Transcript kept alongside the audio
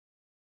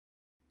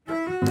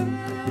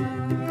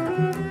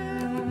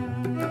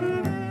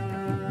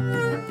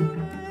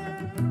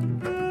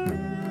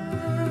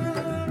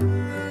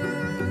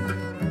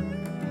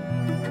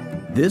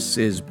This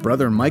is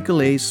Brother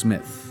Michael A.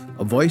 Smith,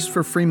 a voice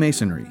for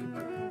Freemasonry,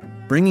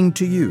 bringing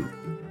to you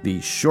the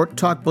Short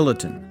Talk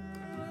Bulletin,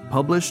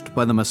 published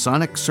by the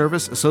Masonic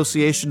Service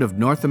Association of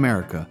North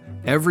America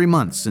every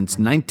month since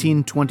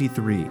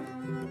 1923.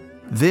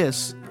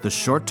 This, the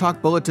Short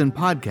Talk Bulletin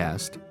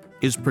Podcast,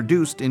 is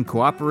produced in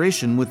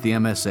cooperation with the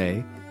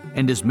MSA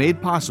and is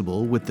made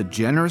possible with the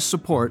generous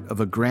support of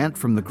a grant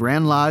from the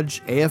Grand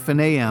Lodge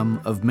AF&AM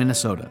of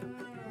Minnesota.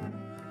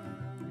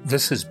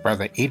 This is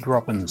Brother Ed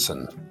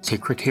Robinson,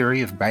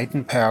 Secretary of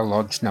Baden Powell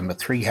Lodge number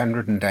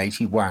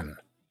 381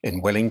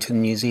 in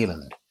Wellington, New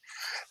Zealand,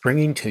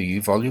 bringing to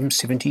you Volume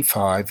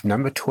 75,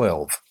 number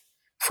 12,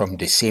 from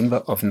December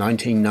of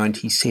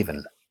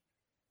 1997,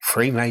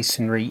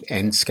 Freemasonry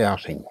and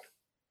Scouting.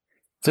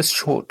 This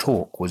short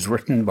talk was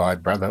written by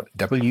Brother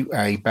W.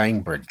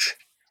 Bainbridge,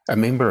 a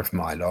member of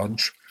my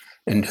lodge,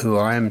 and who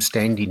I am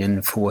standing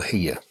in for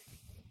here.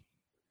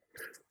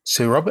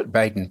 Sir Robert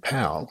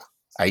Baden-Powell,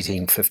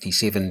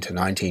 1857 to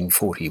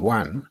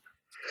 1941,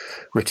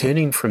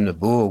 returning from the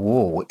Boer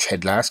War, which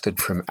had lasted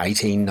from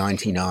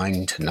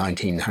 1899 to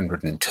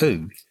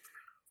 1902,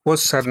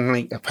 was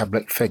suddenly a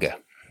public figure.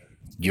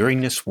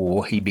 During this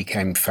war, he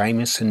became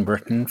famous in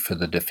Britain for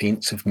the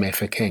defence of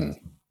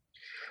Mafeking.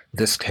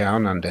 This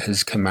town under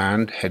his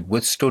command had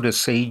withstood a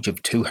siege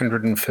of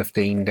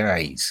 215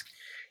 days,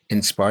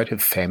 in spite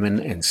of famine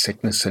and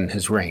sickness in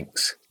his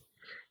ranks.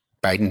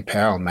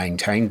 Baden-Powell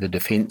maintained the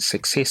defence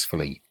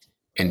successfully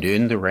and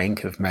earned the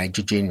rank of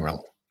Major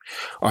General.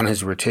 On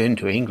his return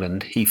to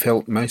England, he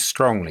felt most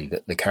strongly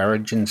that the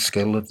courage and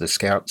skill of the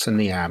scouts in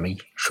the army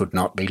should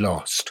not be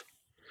lost.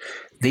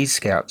 These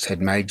scouts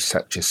had made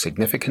such a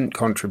significant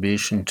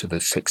contribution to the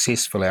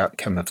successful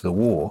outcome of the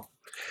war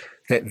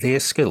that their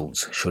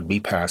skills should be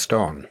passed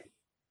on.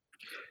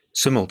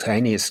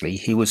 Simultaneously,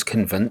 he was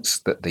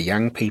convinced that the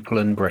young people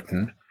in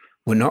Britain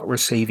were not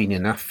receiving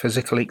enough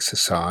physical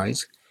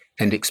exercise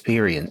and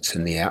experience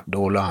in the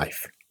outdoor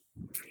life.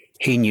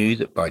 He knew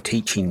that by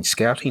teaching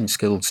scouting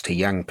skills to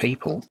young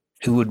people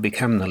who would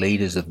become the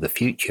leaders of the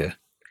future,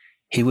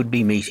 he would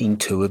be meeting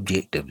two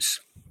objectives.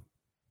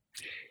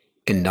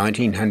 In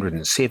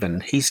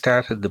 1907, he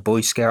started the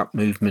Boy Scout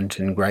movement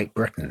in Great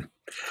Britain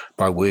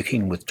by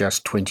working with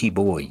just 20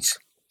 boys.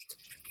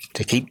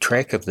 To keep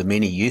track of the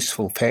many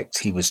useful facts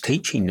he was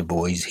teaching the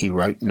boys, he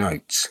wrote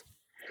notes.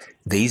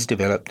 These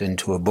developed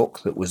into a book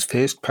that was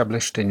first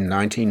published in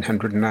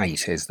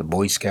 1908 as the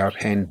Boy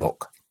Scout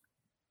Handbook.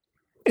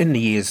 In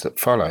the years that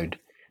followed,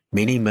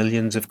 many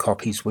millions of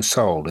copies were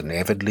sold and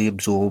avidly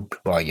absorbed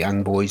by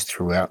young boys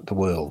throughout the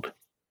world.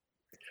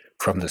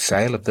 From the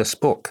sale of this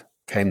book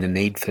came the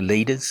need for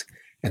leaders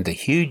and the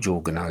huge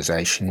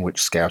organisation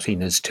which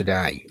Scouting is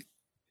today.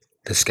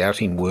 The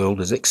Scouting world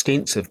is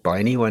extensive by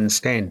anyone's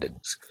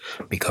standards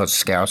because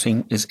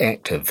Scouting is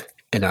active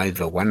in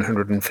over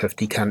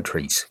 150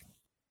 countries.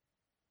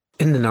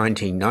 In the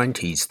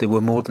 1990s, there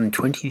were more than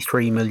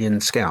 23 million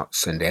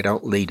Scouts and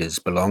adult leaders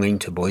belonging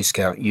to Boy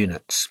Scout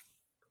units.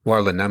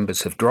 While the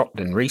numbers have dropped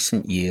in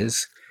recent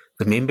years,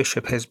 the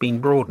membership has been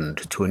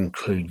broadened to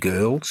include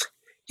girls,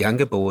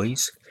 younger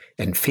boys,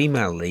 and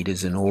female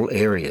leaders in all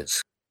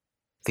areas.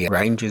 The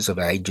ranges of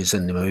ages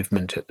in the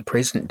movement at the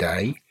present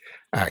day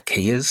are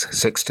Keers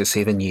 6 to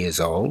 7 years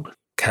old,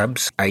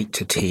 Cubs 8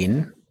 to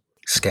 10,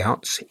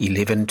 Scouts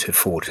 11 to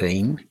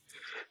 14,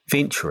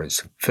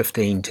 Venturers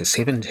 15 to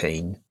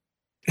 17,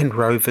 and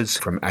Rovers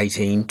from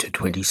 18 to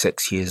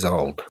 26 years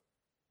old.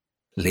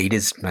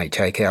 Leaders may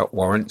take out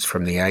warrants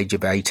from the age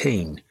of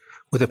 18,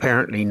 with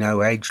apparently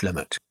no age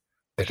limit,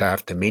 but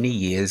after many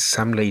years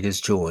some leaders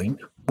join,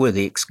 with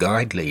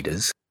ex-guide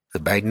leaders, the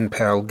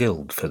Baden-Powell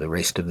Guild for the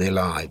rest of their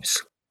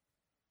lives.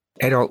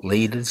 Adult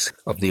leaders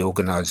of the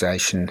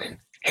organisation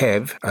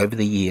have, over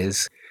the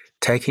years,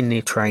 taken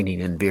their training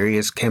in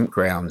various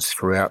campgrounds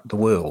throughout the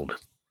world,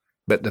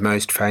 but the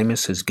most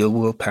famous is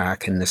Gilwell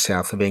Park in the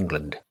south of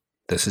England.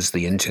 This is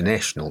the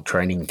international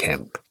training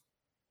camp.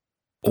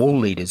 All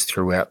leaders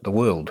throughout the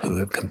world who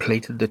have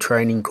completed the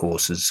training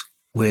courses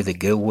wear the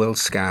Gilwell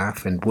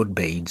scarf and wood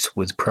beads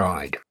with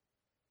pride.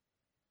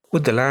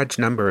 With the large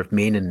number of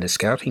men in the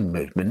Scouting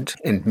movement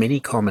and many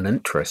common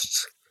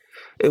interests,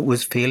 it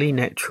was fairly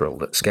natural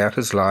that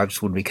Scouters'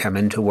 lives would become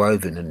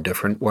interwoven in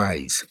different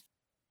ways.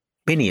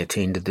 Many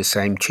attended the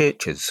same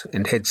churches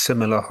and had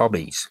similar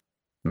hobbies.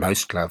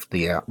 Most loved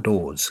the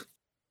outdoors.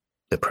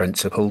 The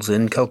principles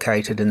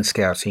inculcated in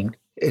Scouting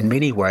in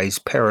many ways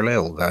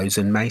parallel those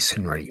in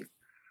Masonry,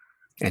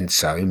 and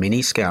so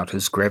many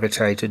Scouters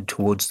gravitated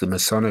towards the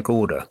Masonic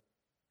order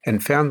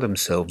and found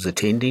themselves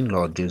attending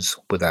lodges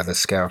with other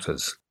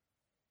Scouters.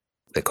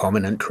 The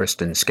common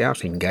interest in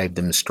Scouting gave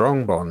them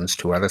strong bonds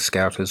to other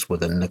Scouters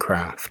within the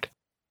craft.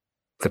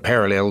 The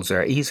parallels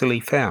are easily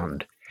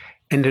found,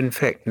 and in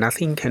fact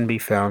nothing can be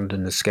found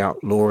in the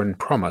Scout law and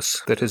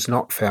promise that is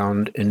not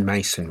found in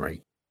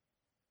Masonry.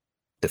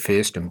 The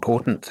first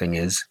important thing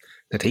is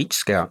that each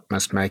Scout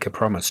must make a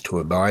promise to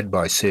abide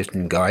by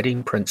certain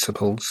guiding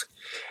principles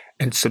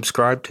and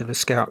subscribe to the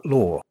Scout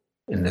law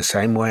in the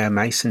same way a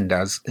Mason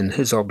does in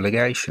his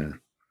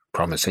obligation,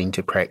 promising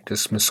to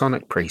practice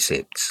Masonic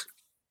precepts.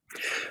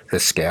 The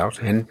Scout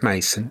and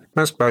Mason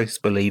must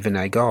both believe in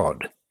a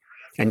God,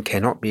 and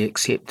cannot be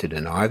accepted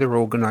in either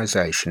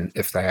organisation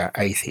if they are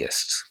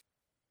atheists.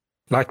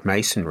 Like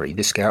Masonry,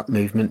 the Scout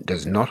movement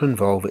does not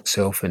involve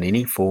itself in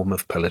any form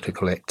of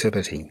political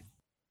activity.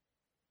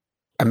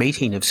 A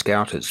meeting of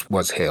Scouters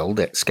was held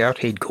at Scout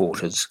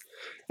Headquarters,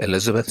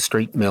 Elizabeth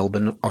Street,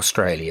 Melbourne,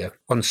 Australia,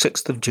 on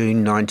 6th of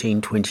June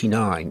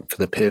 1929 for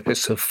the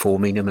purpose of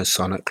forming a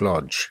Masonic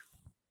lodge.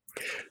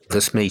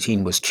 This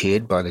meeting was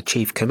chaired by the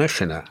Chief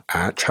Commissioner,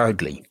 Arch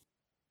Hoadley.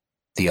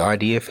 The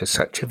idea for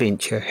such a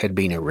venture had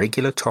been a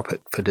regular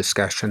topic for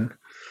discussion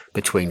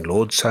between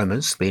Lord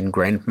Somers, then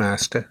Grand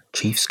Master,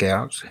 Chief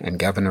Scout and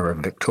Governor of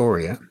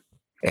Victoria,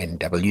 and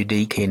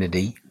W.D.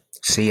 Kennedy,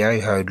 C.A.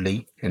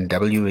 Hoadley and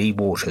W.E.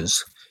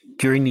 Waters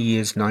during the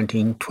years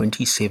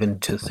 1927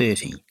 to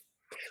 30,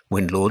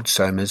 when Lord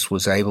Somers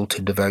was able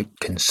to devote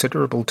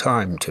considerable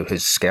time to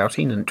his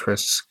scouting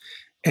interests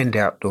and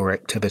outdoor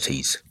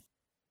activities.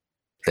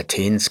 The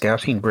 10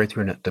 scouting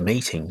brethren at the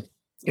meeting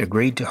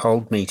agreed to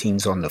hold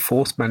meetings on the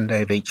fourth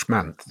Monday of each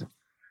month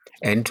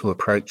and to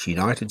approach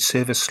United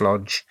Service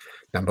Lodge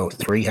number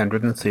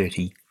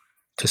 330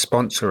 to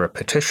sponsor a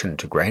petition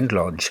to Grand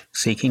Lodge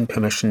seeking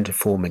permission to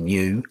form a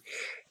new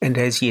and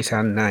as yet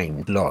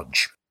unnamed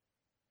lodge.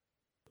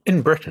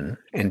 In Britain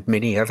and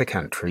many other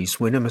countries,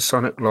 when a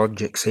Masonic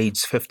lodge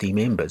exceeds 50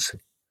 members,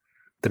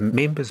 the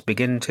members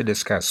begin to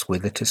discuss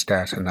whether to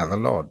start another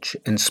lodge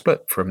and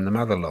split from the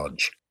mother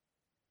lodge.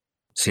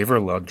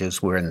 Several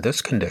lodges were in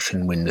this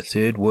condition when the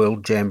Third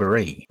World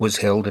Jamboree was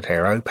held at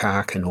Arrow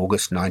Park in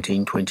August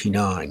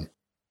 1929.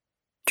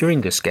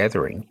 During this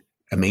gathering,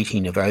 a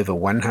meeting of over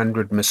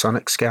 100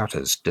 Masonic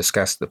Scouters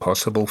discussed the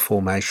possible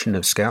formation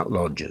of Scout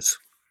lodges,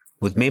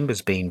 with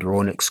members being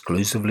drawn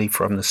exclusively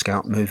from the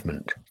Scout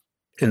movement.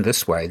 In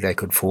this way, they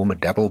could form a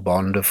double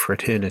bond of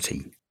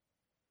fraternity.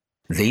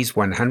 These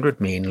 100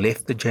 men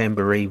left the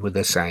Jamboree with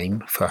this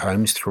aim for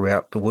homes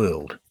throughout the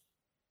world.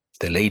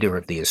 The leader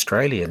of the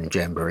Australian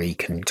Jamboree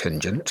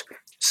contingent,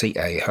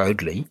 C.A.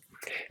 Hoadley,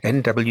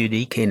 and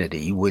W.D.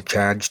 Kennedy were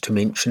charged to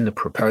mention the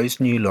proposed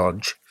new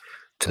lodge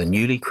to the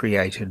newly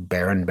created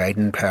Baron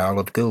Baden Powell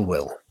of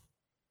Gilwell,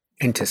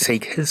 and to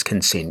seek his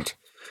consent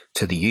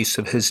to the use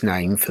of his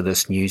name for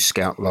this new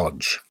Scout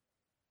lodge.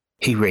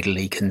 He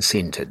readily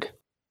consented.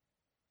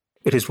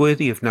 It is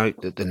worthy of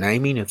note that the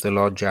naming of the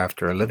lodge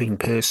after a living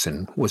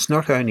person was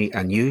not only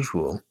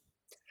unusual,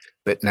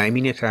 but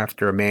naming it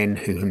after a man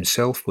who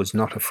himself was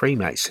not a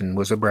Freemason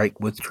was a break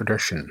with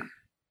tradition.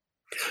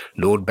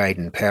 Lord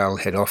Baden Powell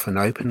had often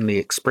openly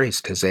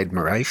expressed his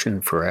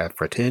admiration for our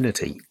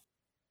fraternity,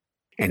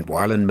 and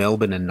while in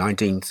Melbourne in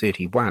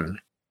 1931,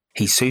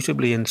 he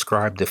suitably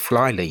inscribed the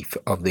flyleaf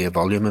of their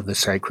volume of the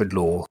Sacred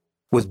Law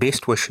with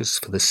best wishes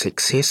for the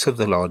success of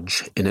the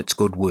lodge in its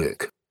good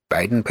work,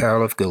 Baden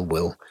Powell of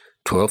Gilwell,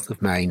 12th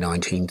of May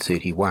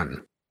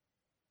 1931.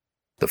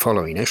 The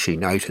following issue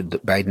noted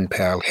that Baden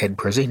Powell had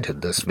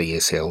presented this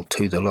VSL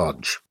to the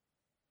lodge.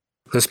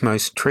 This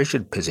most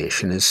treasured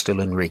possession is still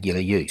in regular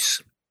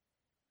use.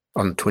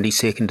 On the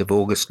 22nd of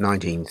August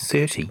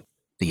 1930,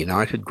 the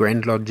United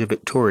Grand Lodge of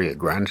Victoria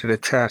granted a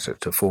charter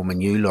to form a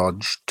new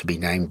lodge to be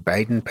named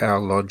Baden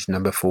Powell Lodge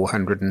No.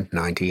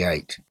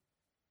 498.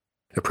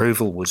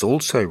 Approval was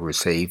also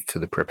received for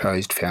the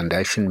proposed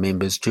foundation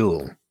members'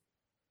 jewel.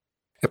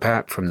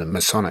 Apart from the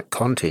Masonic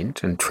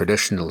content and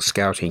traditional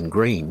scouting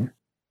green,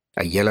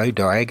 a yellow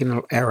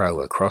diagonal arrow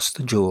across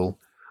the jewel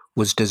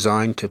was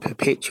designed to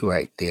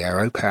perpetuate the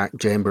Arrow Park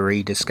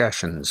Jamboree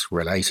discussions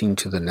relating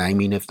to the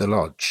naming of the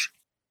lodge.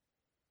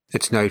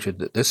 It's noted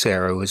that this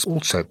arrow is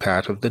also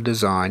part of the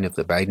design of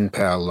the Baden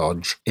Powell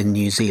Lodge in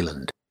New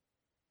Zealand.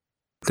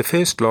 The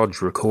first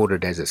lodge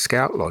recorded as a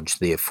Scout Lodge,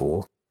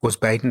 therefore, was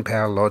Baden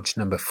Powell Lodge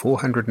No.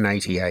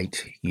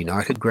 488,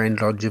 United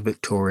Grand Lodge of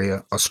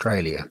Victoria,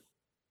 Australia.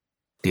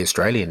 The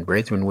Australian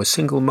brethren were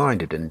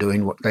single-minded in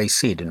doing what they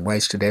said and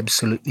wasted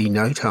absolutely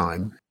no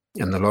time,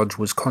 and the lodge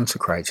was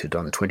consecrated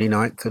on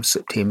 29th of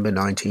September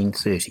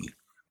 1930,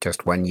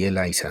 just 1 year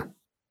later.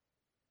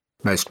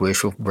 Most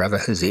worshipful Brother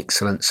His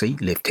Excellency,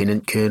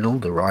 Lieutenant Colonel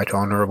the Right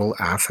Honourable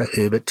Arthur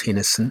Herbert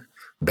Tennyson,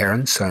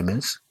 Baron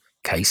Somers,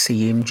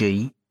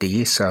 KCMG,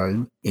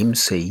 DSO,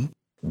 MC,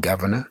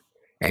 Governor,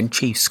 and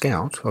Chief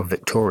Scout of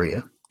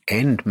Victoria,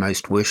 and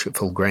Most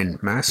Worshipful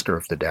Grand Master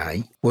of the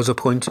day, was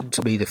appointed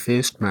to be the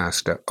first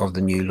Master of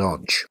the new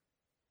lodge.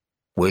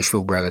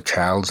 Worshipful Brother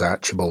Charles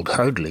Archibald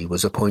Hoadley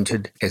was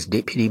appointed as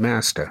Deputy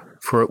Master,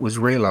 for it was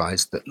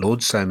realised that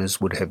Lord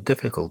Somers would have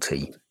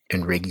difficulty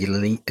in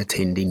regularly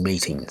attending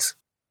meetings.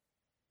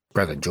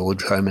 Brother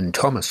George Homan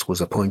Thomas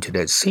was appointed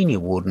as Senior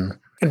Warden,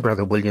 and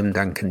Brother William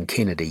Duncan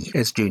Kennedy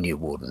as Junior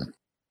Warden.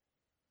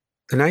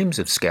 The names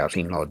of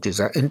scouting lodges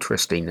are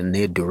interesting in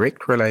their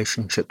direct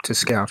relationship to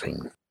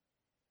scouting.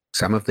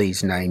 Some of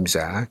these names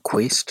are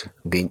Quest,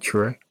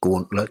 Venturer,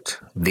 Gauntlet,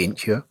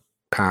 Venture,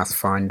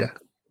 Pathfinder,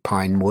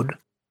 Pinewood,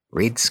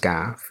 Red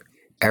Scarf,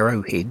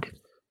 Arrowhead,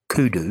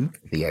 Kudu,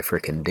 the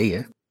African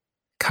deer,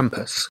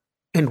 Compass,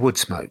 and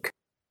Woodsmoke.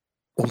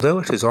 Although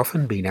it has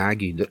often been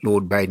argued that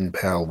Lord Baden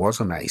Powell was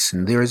a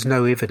Mason, there is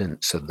no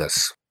evidence of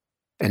this.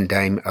 and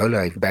Dame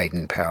Olave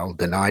Baden-Powell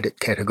denied it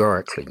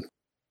categorically.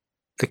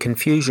 The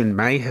confusion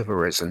may have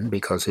arisen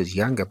because his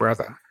younger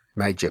brother,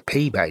 Major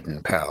P.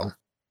 Baden-Powell,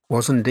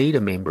 was indeed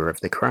a member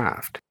of the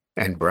craft,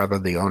 and brother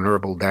the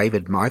Honourable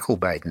David Michael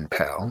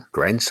Baden-Powell,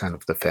 grandson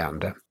of the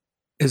founder,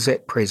 is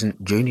at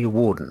present Junior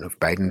Warden of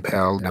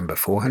Baden-Powell No.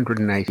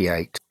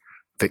 488,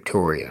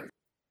 Victoria.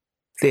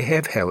 There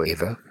have,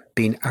 however,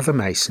 been other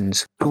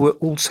Masons who were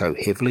also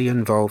heavily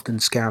involved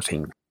in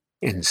scouting,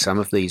 and some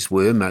of these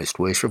were Most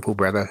Worshipful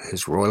Brother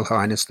His Royal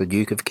Highness the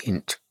Duke of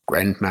Kent,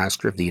 Grand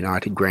Master of the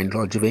United Grand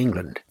Lodge of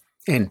England,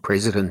 and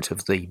President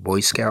of the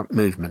Boy Scout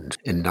movement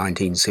in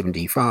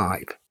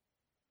 1975.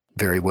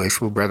 Very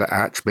Worshipful Brother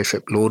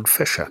Archbishop Lord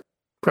Fisher,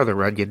 Brother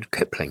Rudyard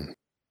Kipling,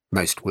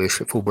 Most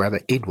Worshipful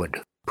Brother Edward,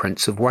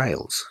 Prince of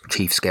Wales,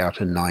 Chief Scout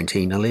in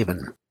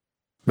 1911,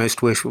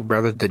 Most Worshipful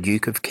Brother the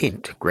Duke of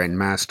Kent, Grand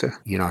Master,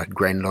 United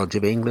Grand Lodge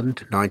of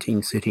England,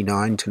 1939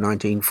 to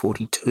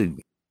 1942,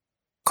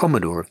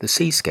 Commodore of the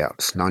Sea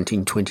Scouts,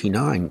 1929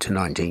 to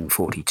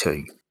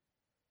 1942,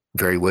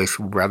 Very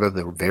Worshipful Brother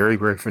the Very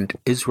Reverend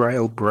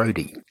Israel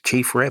Brodie,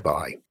 Chief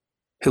Rabbi,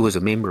 who was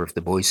a member of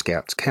the Boy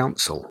Scouts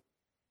Council,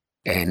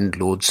 and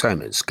Lord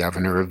Somers,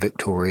 Governor of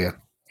Victoria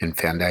and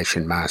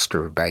Foundation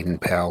Master of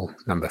Baden-Powell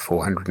No.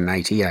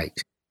 488,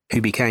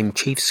 who became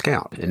Chief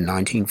Scout in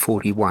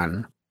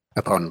 1941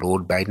 upon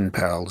Lord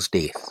Baden-Powell's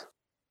death.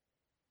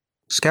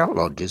 Scout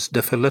lodges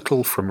differ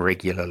little from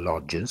regular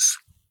lodges,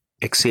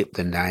 except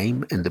the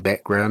name and the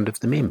background of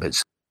the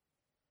members.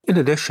 In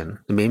addition,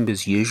 the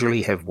members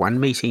usually have one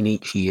meeting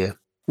each year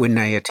when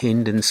they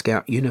attend in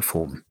Scout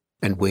uniform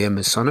and wear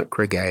Masonic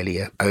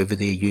regalia over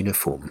their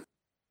uniform.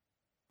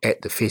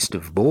 At the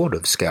festive board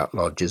of Scout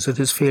lodges, it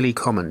is fairly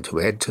common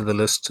to add to the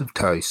lists of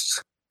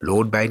toasts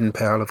Lord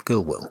Baden-Powell of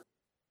Gilwell.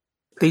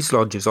 These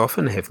lodges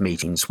often have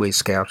meetings where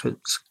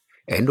Scouters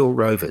and or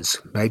rovers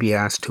may be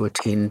asked to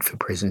attend for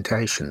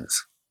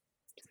presentations.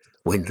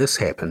 When this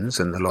happens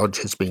and the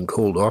lodge has been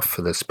called off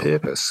for this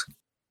purpose,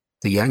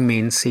 the young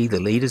men see the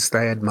leaders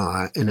they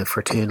admire in a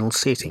fraternal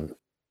setting.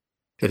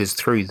 It is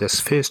through this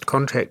first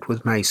contact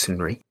with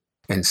Masonry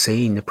and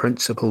seeing the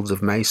principles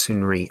of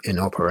Masonry in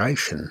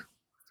operation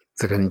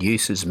that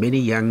induces many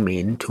young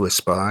men to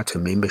aspire to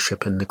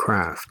membership in the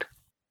craft.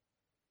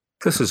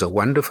 This is a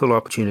wonderful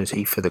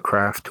opportunity for the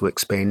craft to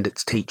expand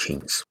its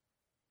teachings.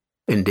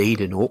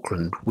 Indeed, in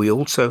Auckland, we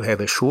also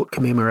have a short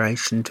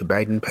commemoration to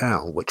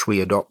Baden-Powell, which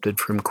we adopted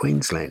from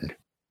Queensland.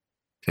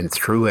 And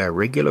through our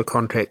regular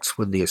contacts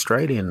with the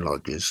Australian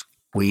lodges,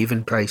 we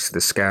even place the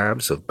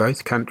scarves of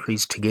both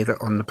countries together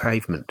on the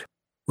pavement,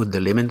 with the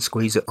lemon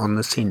squeezer on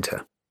the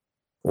centre,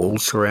 all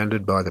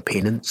surrounded by the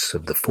pennants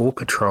of the 4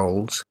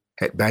 patrols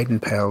at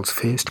Baden-Powell's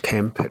first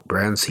camp at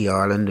Brownsea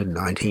Island in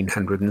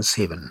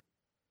 1907,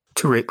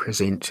 to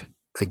represent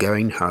the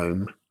going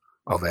home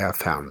of our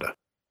founder.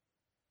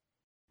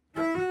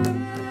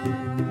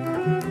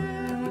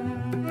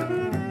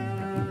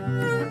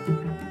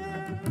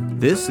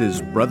 This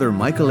is Brother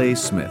Michael A.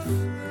 Smith,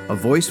 a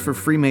voice for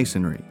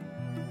Freemasonry,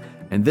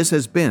 and this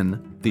has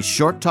been the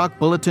Short Talk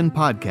Bulletin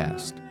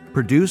Podcast,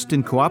 produced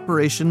in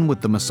cooperation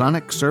with the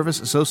Masonic Service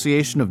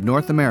Association of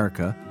North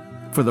America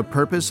for the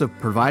purpose of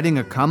providing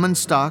a common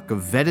stock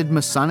of vetted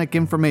Masonic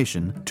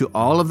information to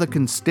all of the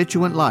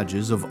constituent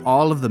lodges of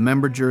all of the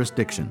member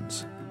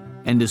jurisdictions,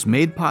 and is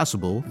made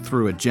possible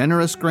through a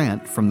generous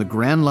grant from the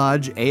Grand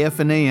Lodge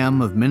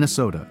AF&AM of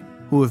Minnesota,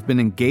 who have been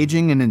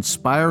engaging and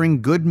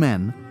inspiring good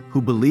men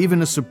who believe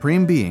in a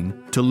supreme being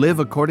to live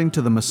according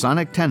to the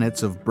Masonic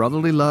tenets of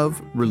brotherly love,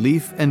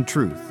 relief, and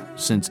truth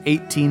since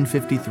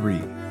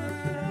 1853.